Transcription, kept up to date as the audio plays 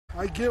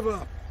I give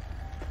up.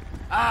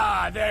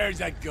 Ah, there's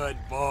a good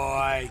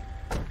boy.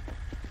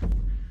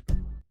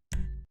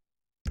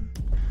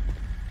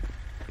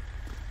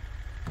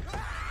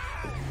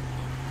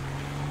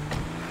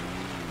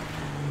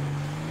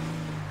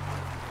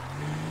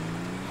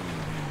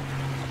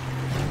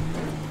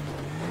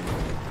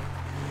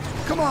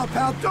 Come on,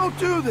 pal, don't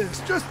do this.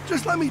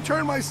 Just let me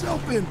turn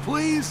myself in,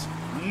 please.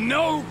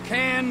 No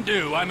can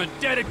do. I'm a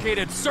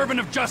dedicated servant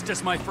of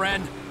justice, my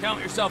friend.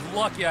 Count yourself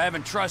lucky I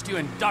haven't trussed you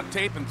in duct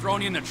tape and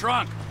thrown you in the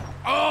trunk.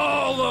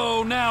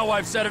 Although now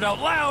I've said it out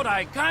loud,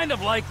 I kind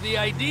of like the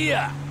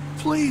idea.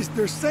 Please,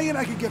 they're saying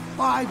I could get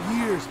 5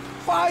 years.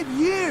 5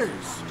 years!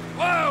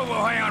 Whoa,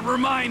 hang on,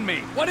 remind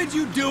me. What did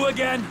you do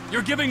again?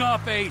 You're giving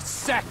off a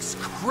sex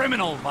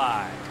criminal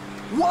vibe.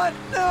 What?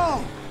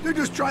 No! They're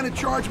just trying to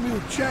charge me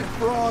with check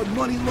fraud,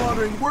 money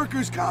laundering,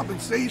 workers'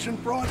 compensation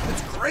fraud.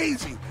 It's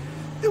crazy.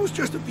 It was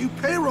just a few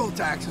payroll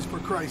taxes, for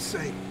Christ's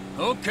sake.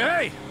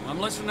 Okay, I'm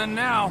listening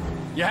now.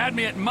 You had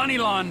me at money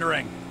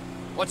laundering.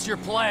 What's your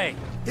play?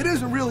 It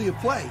isn't really a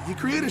play. You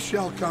create a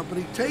shell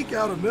company, take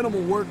out a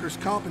minimal workers'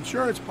 comp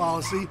insurance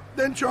policy,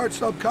 then charge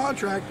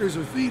subcontractors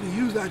a fee to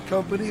use that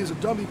company as a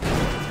dummy...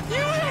 You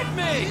hit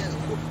me!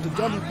 The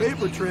dummy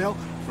paper trail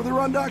for their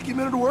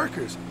undocumented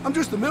workers. I'm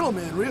just the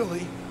middleman,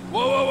 really.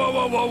 Whoa,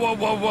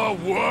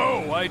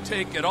 I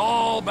take it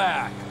all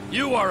back.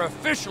 You are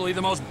officially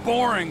the most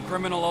boring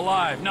criminal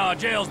alive. No,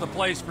 jail's the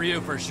place for you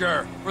for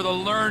sure. For the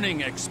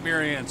learning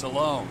experience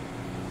alone.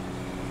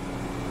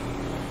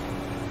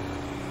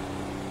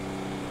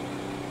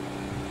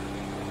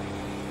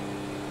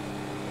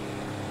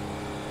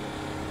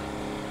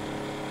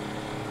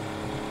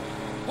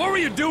 What were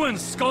you doing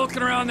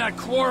skulking around that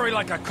quarry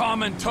like a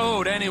common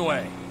toad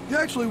anyway? You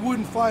actually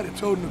wouldn't find a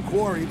toad in a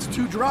quarry. It's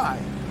too dry.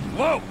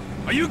 Whoa!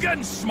 Are you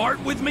getting smart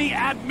with me,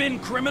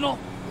 admin criminal?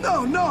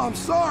 No, I'm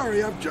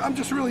sorry. I'm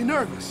just really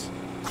nervous.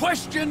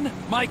 Question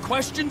my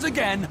questions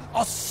again.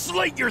 I'll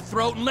slit your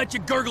throat and let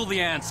you gurgle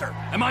the answer.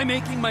 Am I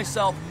making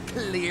myself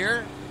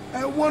clear?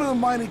 One of the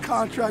mining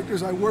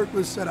contractors I work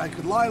with said I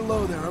could lie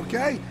low there,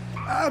 okay?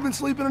 I've been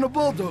sleeping in a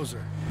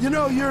bulldozer. You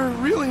know, you're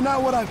really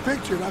not what I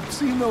pictured. I've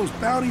seen those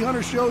bounty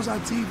hunter shows on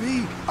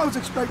TV. I was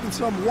expecting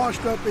some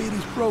washed-up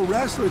 80s pro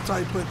wrestler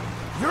type, but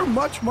you're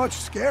much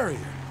scarier.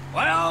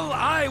 Well,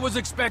 I was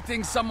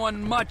expecting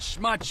someone much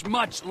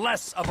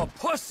less of a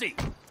pussy.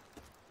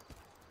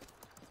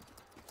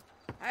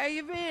 How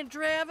you been,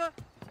 Trevor?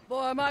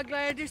 Boy, am I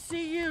glad to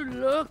see you.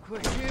 Look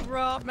what you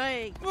brought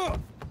me.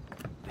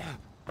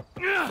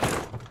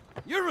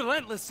 Your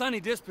relentless sunny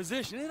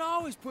disposition, it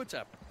always puts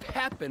a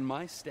pep in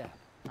my step.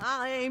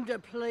 I aim to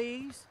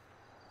please.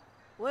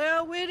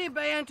 Well, witty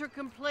banter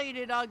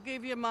completed, I'll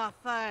give you my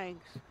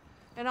thanks.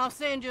 And I'll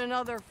send you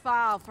another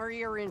file for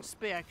your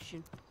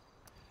inspection.